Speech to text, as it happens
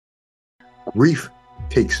Grief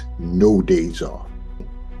takes no days off.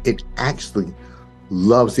 It actually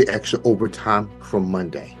loves the extra overtime from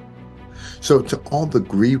Monday. So to all the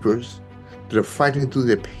grievers that are fighting through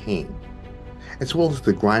their pain, as well as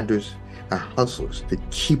the grinders and hustlers that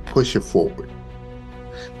keep pushing forward,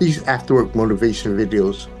 these after-work motivation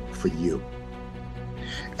videos are for you.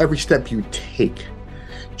 Every step you take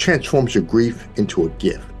transforms your grief into a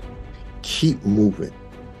gift. Keep moving.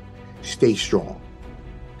 Stay strong.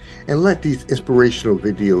 And let these inspirational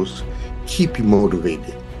videos keep you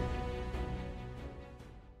motivated.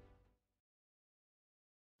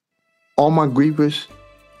 All my grievers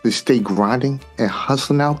that stay grinding and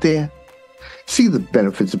hustling out there, see the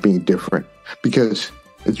benefits of being different, because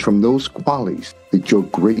it's from those qualities that your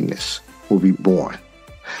greatness will be born.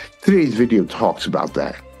 Today's video talks about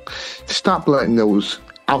that. Stop letting those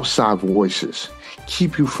outside voices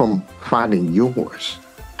keep you from finding yours.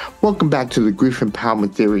 Welcome back to the Grief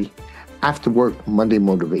Empowerment Theory After Work Monday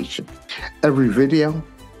Motivation. Every video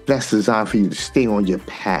that's designed for you to stay on your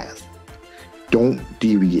path. Don't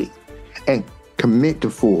deviate and commit to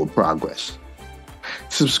forward progress.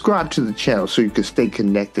 Subscribe to the channel so you can stay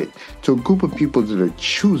connected to a group of people that are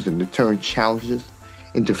choosing to turn challenges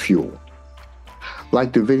into fuel.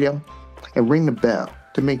 Like the video and ring the bell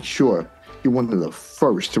to make sure you're one of the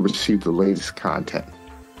first to receive the latest content.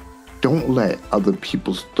 Don't let other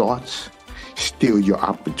people's thoughts steal your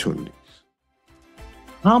opportunities.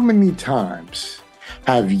 How many times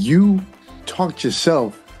have you talked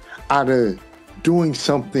yourself out of doing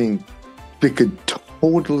something that could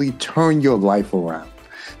totally turn your life around,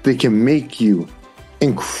 that can make you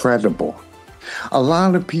incredible? A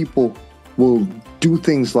lot of people will do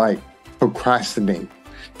things like procrastinate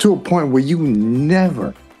to a point where you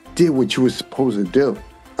never did what you were supposed to do.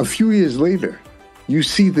 A few years later, you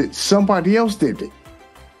see that somebody else did it,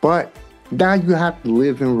 but now you have to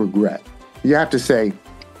live in regret. You have to say,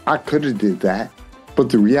 I could have did that, but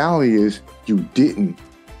the reality is you didn't.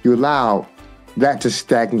 You allowed that to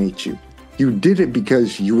stagnate you. You did it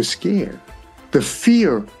because you were scared. The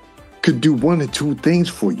fear could do one or two things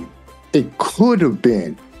for you. It could have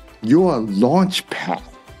been your launch pad.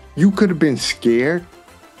 You could have been scared,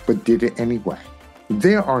 but did it anyway.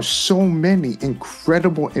 There are so many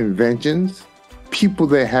incredible inventions, people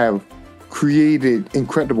that have created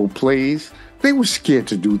incredible plays. They were scared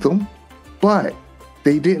to do them, but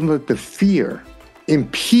they didn't let the fear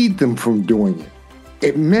impede them from doing it.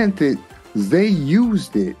 It meant that they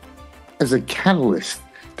used it as a catalyst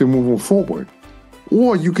to move them forward.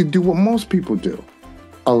 Or you could do what most people do.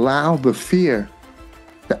 Allow the fear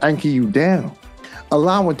to anchor you down.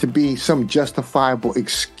 Allow it to be some justifiable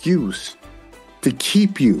excuse to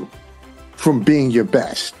keep you from being your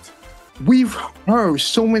best. We've heard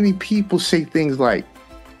so many people say things like,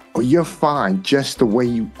 oh, you're fine just the way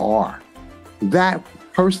you are. That,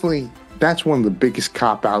 personally, that's one of the biggest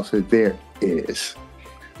cop-outs that there is.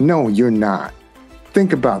 No, you're not.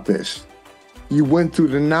 Think about this. You went through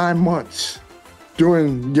the 9 months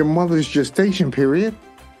during your mother's gestation period,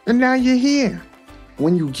 and now you're here.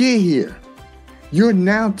 When you get here, you're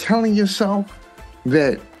now telling yourself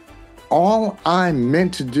that all I'm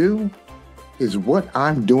meant to do is what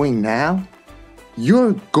I'm doing now.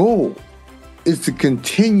 Your goal is to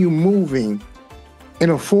continue moving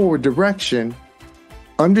in a forward direction,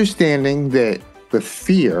 understanding that the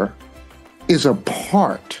fear is a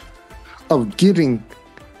part of getting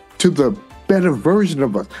to the better version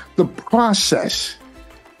of us. The process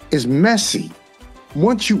is messy.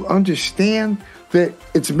 Once you understand that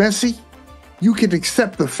it's messy, you can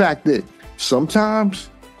accept the fact that sometimes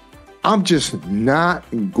I'm just not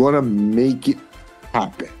gonna make it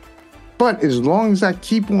happen. But as long as I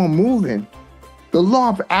keep on moving, the law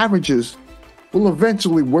of averages will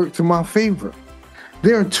eventually work to my favor.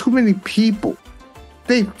 There are too many people,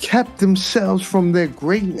 they've kept themselves from their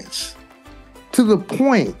greatness to the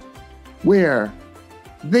point where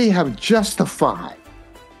they have justified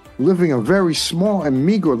living a very small and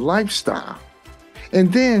meager lifestyle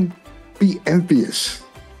and then be envious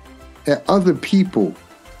at other people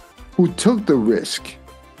who took the risk,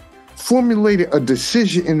 formulated a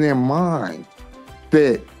decision in their mind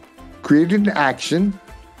that created an action,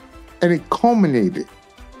 and it culminated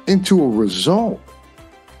into a result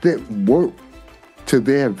that worked to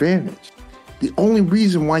their advantage. The only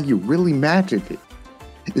reason why you're really mad at it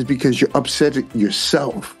is because you're upset at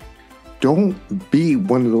yourself. Don't be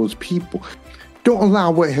one of those people. Don't allow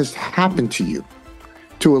what has happened to you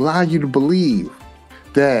to allow you to believe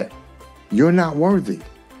that you're not worthy.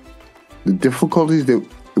 The difficulties that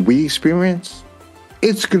we experience,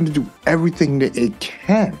 it's going to do everything that it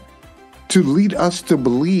can to lead us to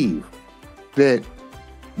believe that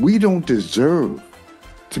We don't deserve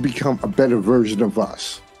to become a better version of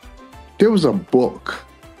us. There was a book.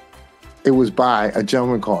 It was by a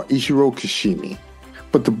gentleman called Ishiro Kishimi.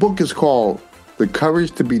 But the book is called The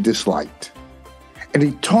Courage to be Disliked. And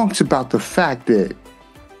he talks about the fact that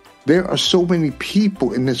there are so many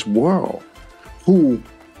people in this world who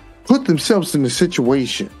put themselves in a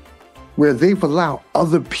situation where they've allowed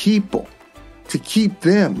other people to keep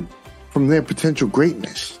them from their potential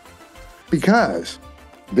greatness because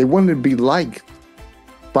they wanted to be liked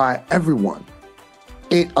by everyone.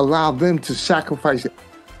 It allowed them to sacrifice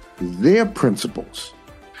their principles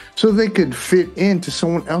so they could fit into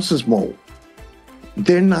someone else's mold.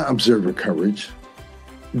 They're not observing courage.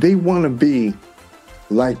 They want to be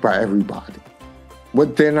liked by everybody.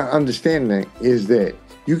 What they're not understanding is that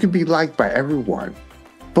you can be liked by everyone,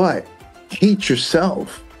 but hate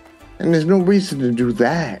yourself. And there's no reason to do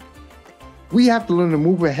that. We have to learn to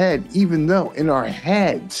move ahead, even though in our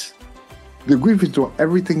heads, the grief is doing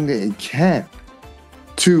everything that it can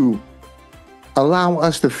to allow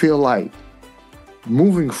us to feel like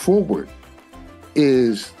moving forward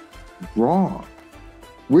is wrong.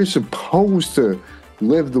 We're supposed to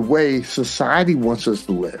live the way society wants us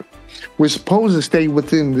to live. We're supposed to stay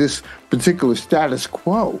within this particular status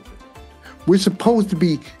quo. We're supposed to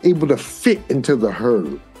be able to fit into the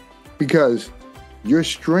herd because you're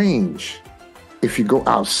strange if you go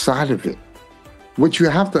outside of it. What you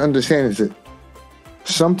have to understand is that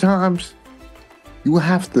sometimes you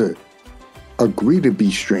have to agree to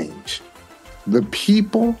be strange. The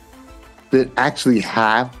people that actually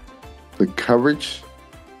have the courage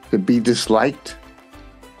to be disliked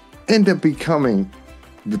end up becoming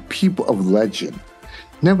the people of legend.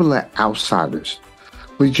 Never let outsiders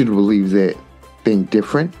lead you to believe that being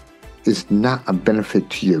different is not a benefit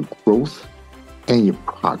to your growth and your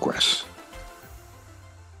progress.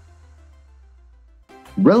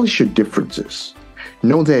 Relish your differences.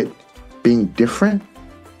 Know that being different,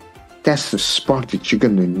 that's the spark that you're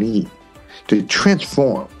going to need to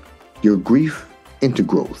transform your grief into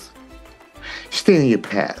growth. Stay on your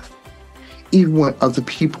path, even when other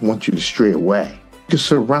people want you to stray away. You can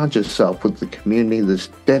surround yourself with a community that's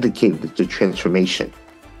dedicated to transformation.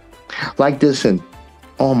 Like this in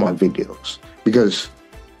all my videos, because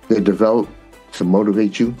they're developed to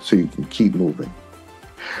motivate you so you can keep moving.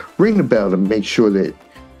 Ring the bell to make sure that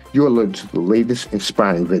you're alerted to the latest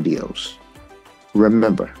inspiring videos.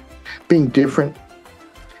 Remember, being different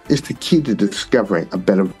is the key to discovering a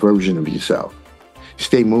better version of yourself.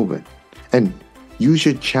 Stay moving and use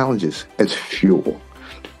your challenges as fuel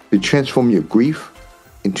to transform your grief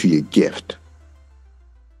into your gift.